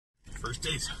First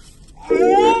taste.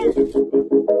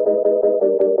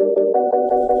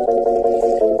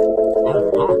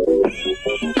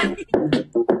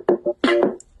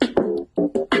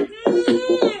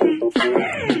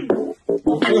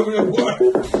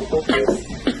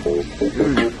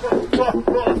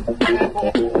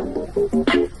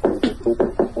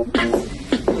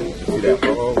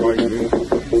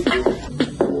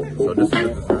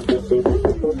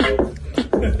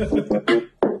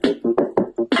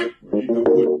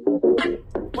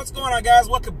 What's going on, guys?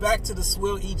 Welcome back to the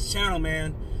SWILL Eats channel,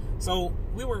 man. So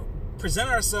we were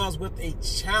presenting ourselves with a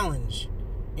challenge,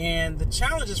 and the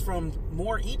challenge is from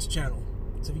More Eats channel.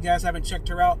 So if you guys haven't checked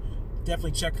her out,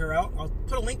 definitely check her out. I'll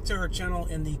put a link to her channel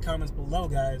in the comments below,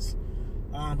 guys.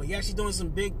 But yeah, she's doing some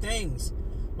big things.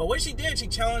 But what she did, she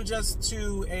challenged us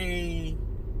to a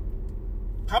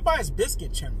Popeyes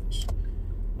Biscuit challenge.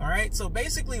 All right, so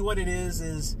basically what it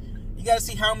is you got to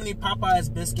see how many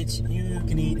Popeyes biscuits you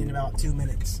can eat in about 2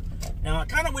 minutes. Now, I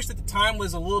kind of wish that the time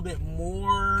was a little bit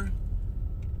more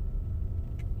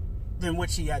than what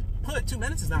she had put. 2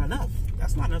 minutes is not enough.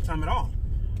 That's not enough time at all.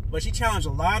 But she challenged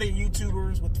a lot of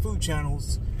YouTubers with food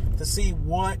channels to see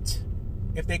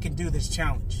if they can do this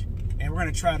challenge. And we're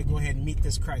going to try to go ahead and meet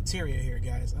this criteria here,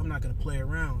 guys. I'm not going to play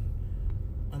around,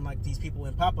 unlike these people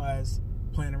in Popeyes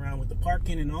playing around with the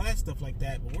parking and all that stuff like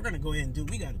that. But we're going to go ahead and do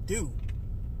what we got to do.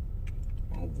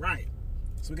 All right.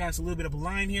 So we got us a little bit of a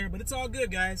line here, but it's all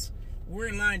good, guys. We're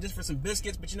in line just for some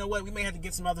biscuits, but you know what? We may have to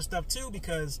get some other stuff too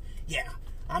because, yeah,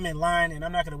 I'm in line and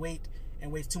I'm not going to wait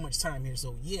and waste too much time here.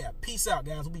 So, yeah, peace out,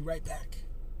 guys. We'll be right back.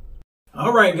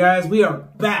 All right, guys, we are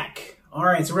back. All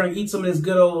right, so we're going to eat some of this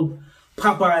good old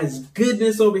Popeyes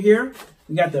goodness over here.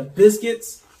 We got the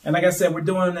biscuits, and like I said, we're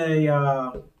doing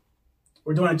a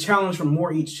challenge from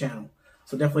More Eats channel.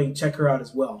 So definitely check her out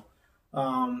as well.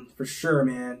 For sure,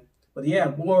 man. But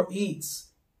yeah, More Eats.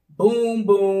 Boom,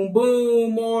 boom,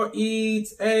 boom. More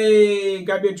Eats. Hey,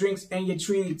 grab your drinks and your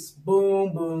treats.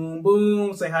 Boom, boom,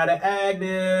 boom. Say hi to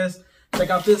Agnes. Check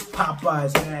out this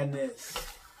Popeyes madness.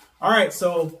 All right,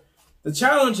 so the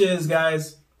challenge is,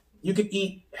 guys, you can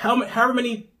eat however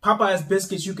many Popeyes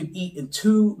biscuits you can eat in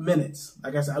 2 minutes.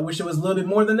 Like I said, I wish it was a little bit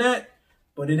more than that,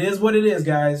 but it is what it is,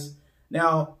 guys.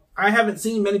 Now, I haven't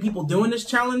seen many people doing this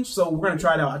challenge, so we're going to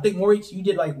try it out. I think, Maurice, you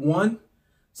did like 1.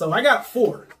 So I got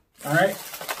 4, all right?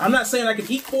 I'm not saying I can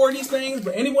eat 4 of these things,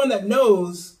 but anyone that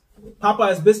knows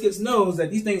Popeyes biscuits knows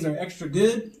that these things are extra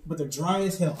good, but they're dry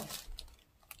as hell.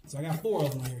 So I got 4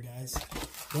 of them here, guys.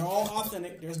 They're all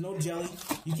authentic. There's no jelly.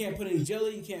 You can't put any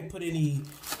jelly. You can't put any,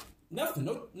 nothing.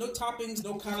 No toppings,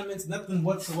 no condiments, nothing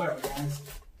whatsoever, guys.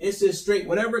 It's just straight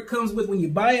whatever it comes with when you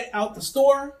buy it out the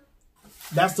store.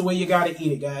 That's the way you got to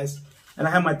eat it, guys. And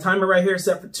I have my timer right here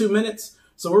set for 2 minutes,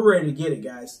 so we're ready to get it,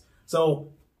 guys.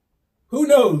 So who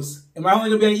knows? Am I only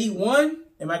going to be able to eat 1?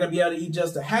 Am I going to be able to eat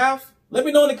just a half? Let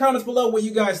me know in the comments below what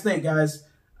you guys think, guys.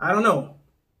 I don't know.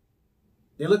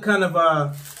 They look kind of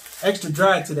extra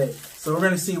dry today, so we're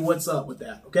going to see what's up with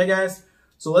that. Okay, guys?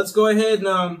 So let's go ahead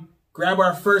and grab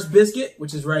our first biscuit,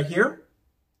 which is right here.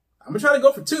 I'm going to try to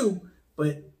go for 2, but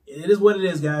it is what it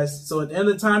is, guys. So at the end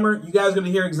of the timer, you guys are going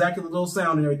to hear exactly the little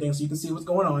sound and everything so you can see what's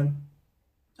going on.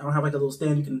 I don't have like a little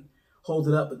stand you can hold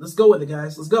it up, but let's go with it,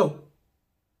 guys. Let's go.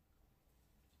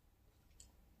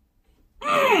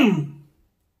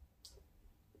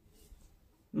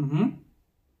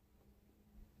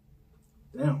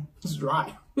 Damn, it's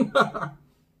dry.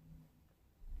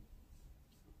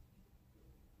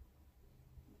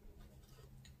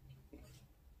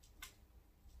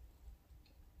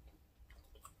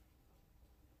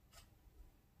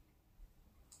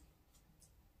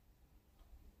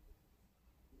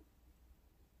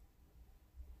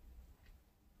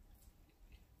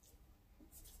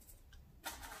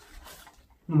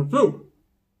 Number 2.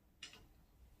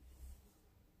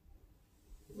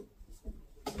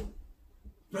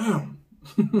 Damn.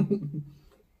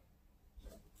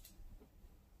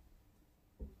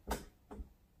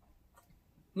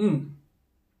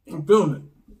 I'm feeling it.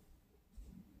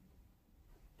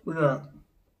 Look at that.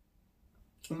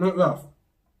 A minute left.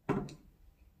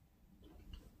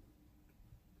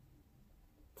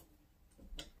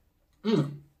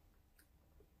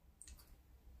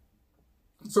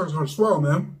 It starts to swell,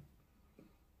 man.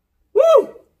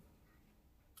 Woo!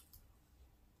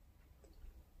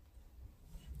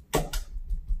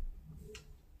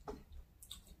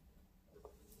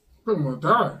 I'm gonna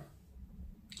die.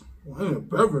 Well, I need a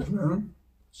beverage, man.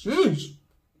 Jeez.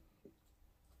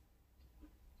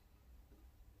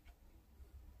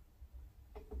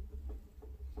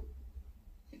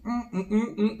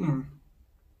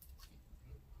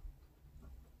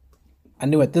 I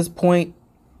knew at this point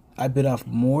I bit off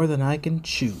more than I can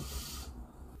chew.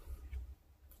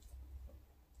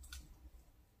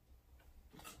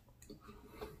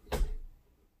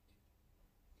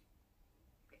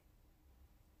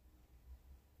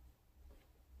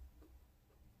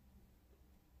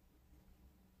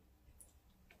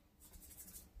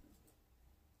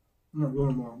 I'm not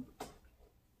going more.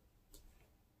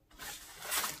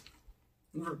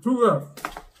 I've got 2 left.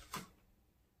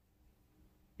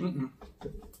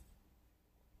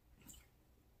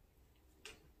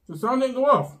 The sound didn't go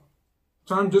off.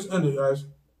 Time just ended, guys.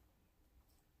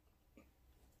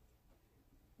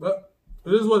 But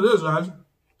it is what it is, guys.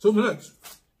 2 minutes.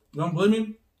 Don't blame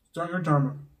me. Start your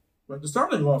timer. But the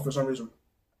sound didn't go off for some reason.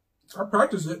 I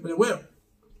practiced it, but it will.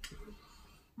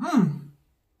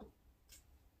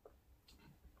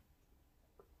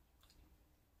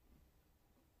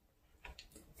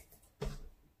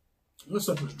 This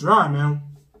stuff is dry, man.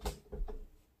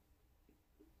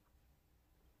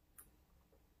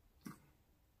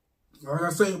 Like I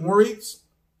say, more eats,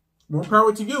 more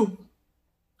power to you.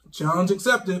 Challenge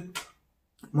accepted.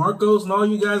 Marcos and all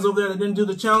you guys over there that didn't do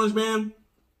the challenge, man,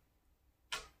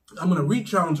 I'm going to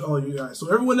re-challenge all you guys.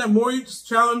 So everyone that more eats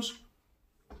challenge,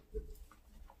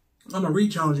 I'm going to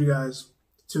re-challenge you guys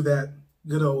to that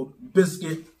good old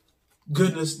biscuit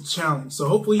goodness challenge. So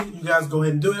hopefully you guys go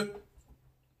ahead and do it.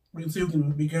 We can see who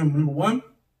can become number 1.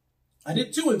 I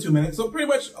did 2 in 2 minutes, so pretty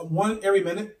much 1 every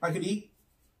minute I could eat.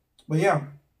 But yeah,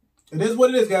 it is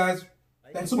what it is, guys.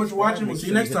 Thanks so much for watching. We'll see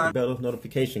you next time. Bell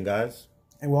notification, guys.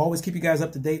 And we'll always keep you guys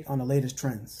up to date on the latest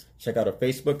trends. Check out our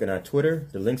Facebook and our Twitter.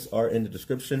 The links are in the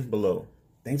description below.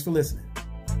 Thanks for listening.